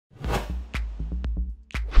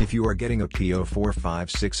If you are getting a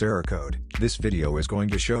P0456 error code, this video is going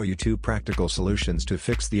to show you 2 practical solutions to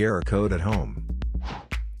fix the error code at home.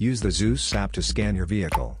 Use the Zeus app to scan your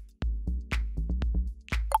vehicle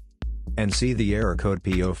and see the error code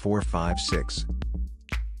P0456.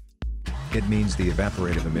 It means the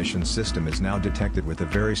Evaporative Emissions System is now detected with a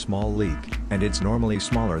very small leak, and it's normally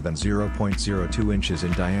smaller than 0.02 inches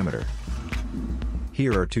in diameter.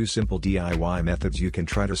 Here are 2 simple DIY methods you can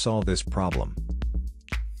try to solve this problem.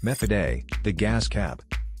 Method A, the gas cap.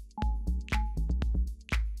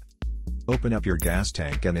 Open up your gas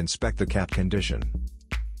tank and inspect the cap condition.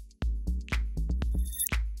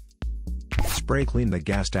 Spray clean the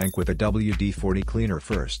gas tank with a WD-40 cleaner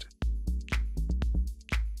first.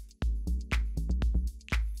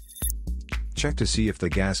 Check to see if the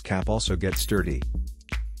gas cap also gets dirty.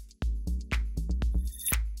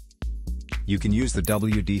 You can use the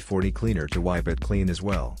WD-40 cleaner to wipe it clean as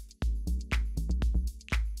well.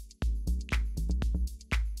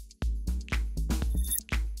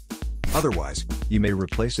 Otherwise, you may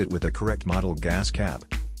replace it with a correct model gas cap.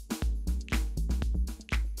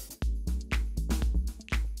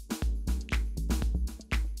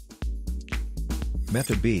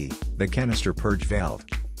 Method B, the canister purge valve.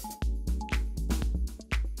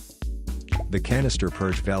 The canister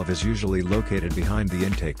purge valve is usually located behind the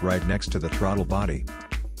intake right next to the throttle body.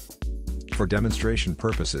 For demonstration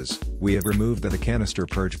purposes, we have removed the canister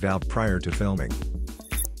purge valve prior to filming.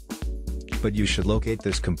 But you should locate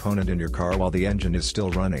this component in your car while the engine is still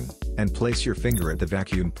running, and place your finger at the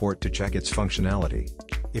vacuum port to check its functionality.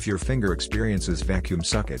 If your finger experiences vacuum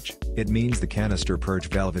suckage, it means the canister purge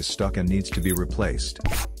valve is stuck and needs to be replaced.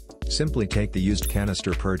 Simply take the used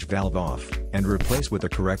canister purge valve off, and replace with a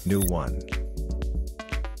correct new one.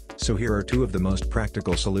 So here are 2 of the most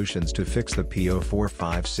practical solutions to fix the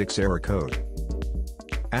P0456 error code.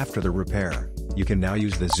 After the repair, you can now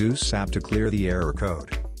use the Zeus app to clear the error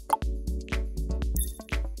code.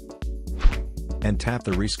 And tap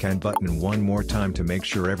the rescan button one more time to make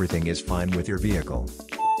sure everything is fine with your vehicle.